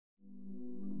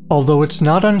Although it's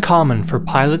not uncommon for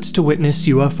pilots to witness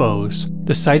UFOs,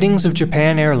 the sightings of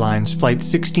Japan Airlines Flight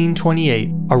 1628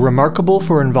 are remarkable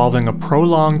for involving a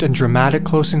prolonged and dramatic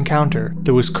close encounter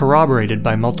that was corroborated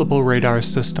by multiple radar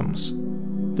systems.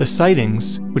 The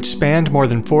sightings, which spanned more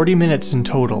than 40 minutes in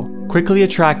total, quickly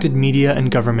attracted media and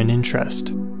government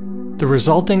interest. The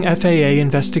resulting FAA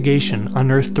investigation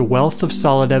unearthed a wealth of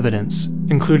solid evidence,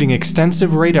 including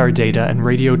extensive radar data and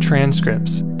radio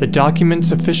transcripts that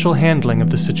documents official handling of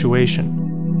the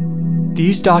situation.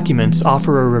 These documents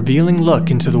offer a revealing look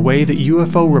into the way that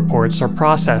UFO reports are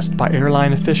processed by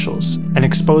airline officials and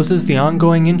exposes the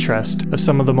ongoing interest of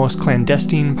some of the most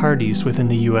clandestine parties within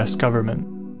the US government.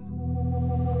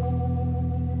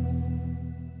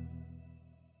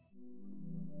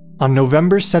 On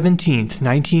November 17,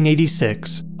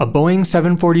 1986, a Boeing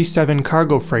 747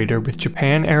 cargo freighter with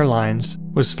Japan Airlines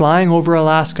was flying over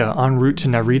Alaska en route to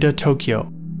Narita,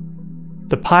 Tokyo.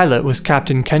 The pilot was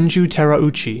Captain Kenju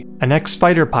Terauchi, an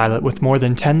ex-fighter pilot with more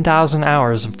than 10,000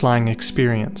 hours of flying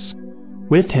experience.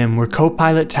 With him were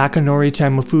co-pilot Takanori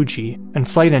Tamofuji and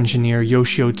flight engineer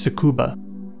Yoshio Tsukuba.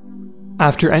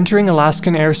 After entering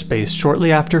Alaskan airspace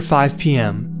shortly after 5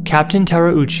 p.m., Captain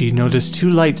Terauchi noticed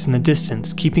two lights in the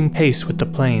distance keeping pace with the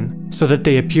plane, so that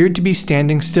they appeared to be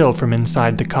standing still from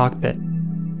inside the cockpit.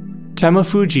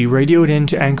 Tamofuji radioed in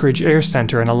to Anchorage Air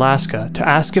Center in Alaska to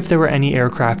ask if there were any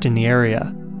aircraft in the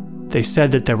area. They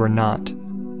said that there were not.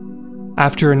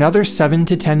 After another 7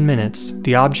 to 10 minutes,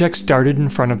 the objects darted in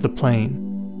front of the plane.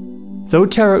 Though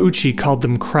Terauchi called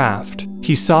them craft,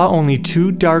 he saw only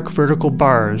two dark vertical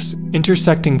bars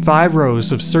intersecting 5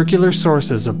 rows of circular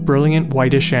sources of brilliant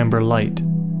whitish-amber light.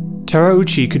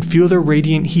 Terauchi could feel the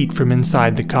radiant heat from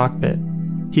inside the cockpit.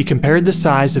 He compared the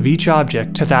size of each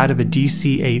object to that of a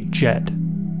DC-8 jet.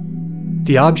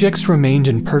 The objects remained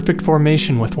in perfect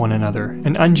formation with one another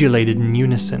and undulated in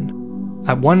unison.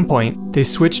 At one point, they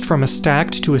switched from a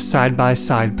stacked to a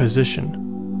side-by-side position.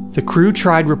 The crew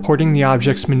tried reporting the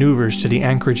objects' maneuvers to the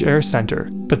Anchorage Air Center,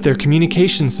 but their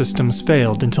communication systems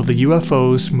failed until the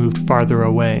UFOs moved farther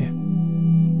away.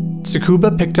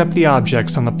 Tsukuba picked up the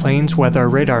objects on the plane's weather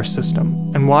radar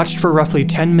system and watched for roughly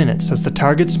 10 minutes as the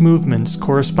target's movements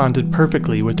corresponded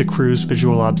perfectly with the crew's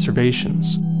visual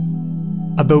observations.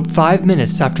 About 5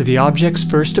 minutes after the objects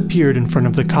first appeared in front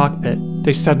of the cockpit,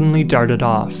 they suddenly darted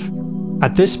off.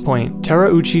 At this point,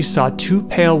 Terauchi saw two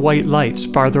pale white lights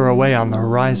farther away on the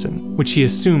horizon, which he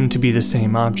assumed to be the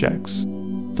same objects.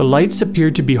 The lights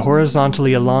appeared to be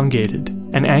horizontally elongated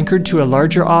and anchored to a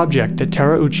larger object that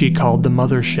Terauchi called the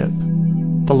mothership.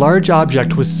 The large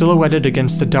object was silhouetted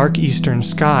against the dark eastern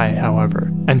sky,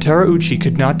 however, and Terauchi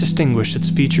could not distinguish its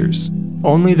features,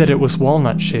 only that it was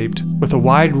walnut-shaped with a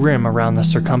wide rim around the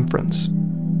circumference.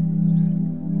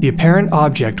 The apparent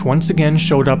object once again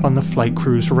showed up on the flight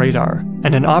crew's radar,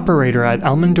 and an operator at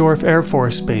Elmendorf Air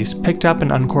Force Base picked up an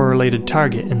uncorrelated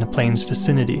target in the plane's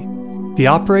vicinity. The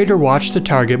operator watched the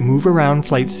target move around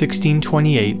Flight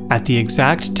 1628 at the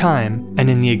exact time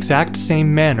and in the exact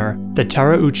same manner that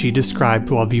Terauchi described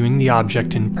while viewing the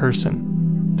object in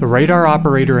person. The radar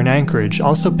operator in Anchorage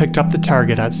also picked up the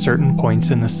target at certain points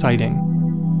in the sighting.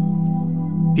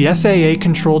 The FAA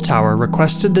control tower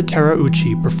requested that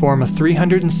Terauchi perform a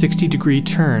 360-degree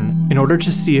turn in order to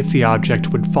see if the object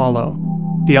would follow.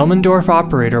 The Elmendorf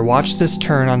operator watched this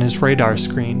turn on his radar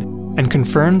screen and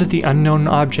confirmed that the unknown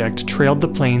object trailed the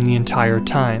plane the entire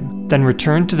time, then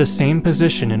returned to the same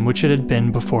position in which it had been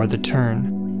before the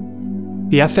turn.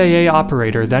 The FAA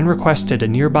operator then requested a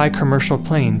nearby commercial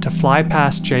plane to fly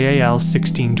past JAL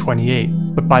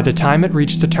 1628, but by the time it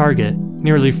reached the target,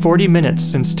 nearly 40 minutes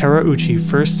since Terauchi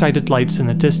first sighted lights in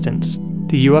the distance,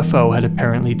 the UFO had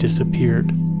apparently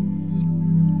disappeared.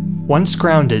 Once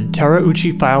grounded,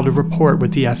 Terauchi filed a report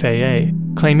with the FAA,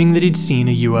 claiming that he'd seen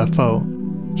a UFO.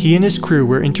 He and his crew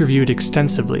were interviewed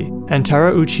extensively, and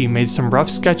Terauchi made some rough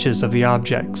sketches of the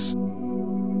objects.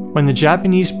 When the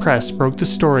Japanese press broke the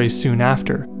story soon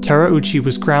after, Terauchi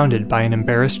was grounded by an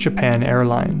embarrassed Japan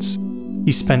Airlines.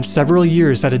 He spent several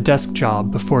years at a desk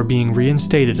job before being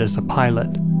reinstated as a pilot.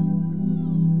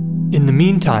 In the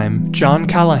meantime, John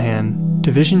Callahan,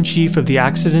 Division Chief of the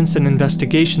Accidents and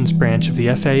Investigations Branch of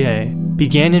the FAA,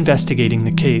 began investigating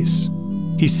the case.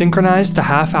 He synchronized the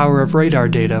half-hour of radar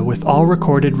data with all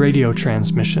recorded radio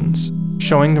transmissions,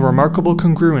 showing the remarkable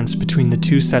congruence between the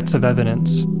two sets of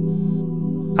evidence.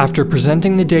 After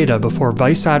presenting the data before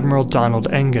Vice Admiral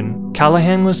Donald Engen,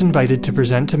 Callahan was invited to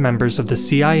present to members of the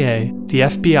CIA, the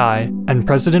FBI, and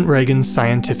President Reagan's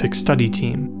scientific study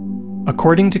team.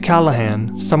 According to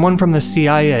Callahan, someone from the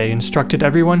CIA instructed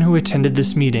everyone who attended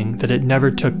this meeting that it never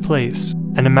took place,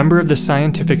 and a member of the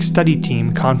scientific study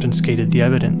team confiscated the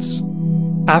evidence.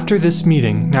 After this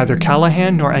meeting, neither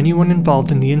Callahan nor anyone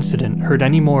involved in the incident heard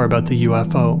any more about the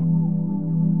UFO.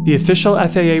 The official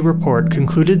FAA report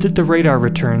concluded that the radar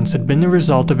returns had been the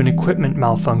result of an equipment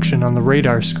malfunction on the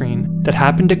radar screen that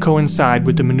happened to coincide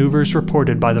with the maneuvers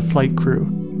reported by the flight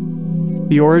crew.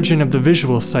 The origin of the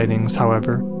visual sightings,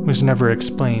 however, was never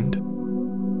explained.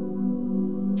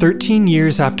 13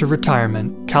 years after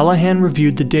retirement, Callahan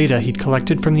reviewed the data he'd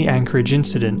collected from the Anchorage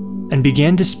incident and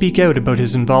began to speak out about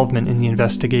his involvement in the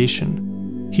investigation.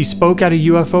 He spoke at a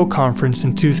UFO conference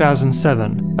in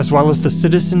 2007, as well as the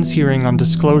Citizens' Hearing on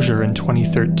Disclosure in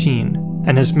 2013,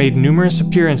 and has made numerous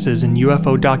appearances in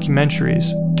UFO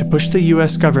documentaries to push the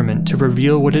US government to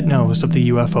reveal what it knows of the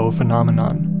UFO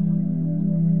phenomenon.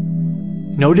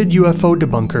 Noted UFO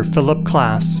debunker Philip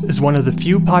Klass is one of the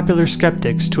few popular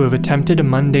skeptics to have attempted a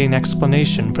mundane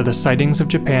explanation for the sightings of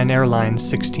Japan Airlines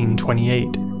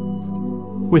 1628.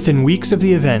 Within weeks of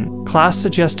the event, Klass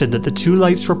suggested that the two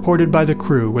lights reported by the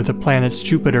crew were the planets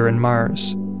Jupiter and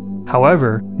Mars.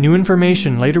 However, new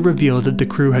information later revealed that the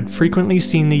crew had frequently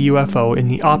seen the UFO in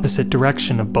the opposite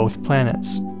direction of both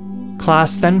planets.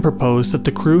 Klass then proposed that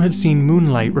the crew had seen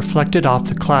moonlight reflected off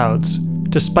the clouds,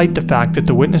 despite the fact that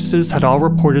the witnesses had all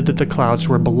reported that the clouds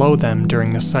were below them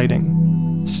during the sighting.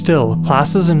 Still,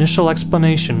 Klass's initial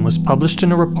explanation was published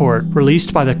in a report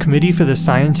released by the Committee for the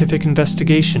Scientific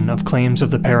Investigation of Claims of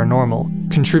the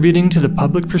Paranormal, contributing to the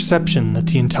public perception that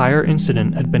the entire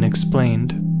incident had been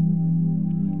explained.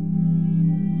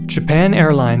 Japan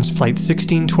Airlines Flight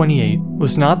 1628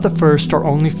 was not the first or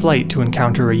only flight to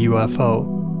encounter a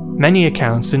UFO. Many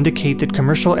accounts indicate that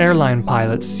commercial airline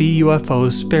pilots see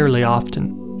UFOs fairly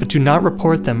often, but do not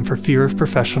report them for fear of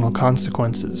professional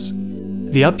consequences.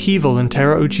 The upheaval in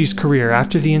Terauchi's career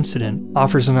after the incident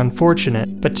offers an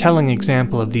unfortunate but telling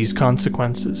example of these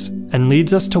consequences, and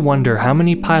leads us to wonder how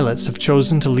many pilots have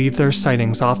chosen to leave their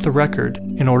sightings off the record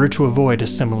in order to avoid a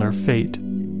similar fate.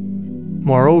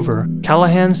 Moreover,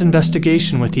 Callahan's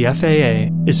investigation with the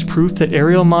FAA is proof that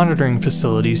aerial monitoring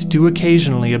facilities do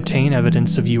occasionally obtain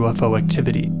evidence of UFO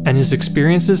activity, and his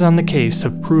experiences on the case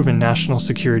have proven national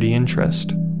security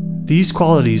interest. These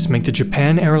qualities make the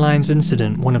Japan Airlines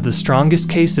incident one of the strongest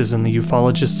cases in the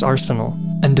ufologist's arsenal,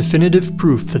 and definitive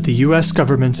proof that the US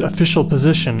government's official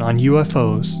position on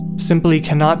UFOs simply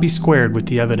cannot be squared with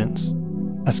the evidence.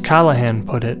 As Callahan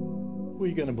put it, "Who are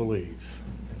you going to believe?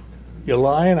 Your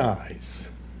lying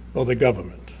eyes or the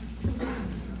government?"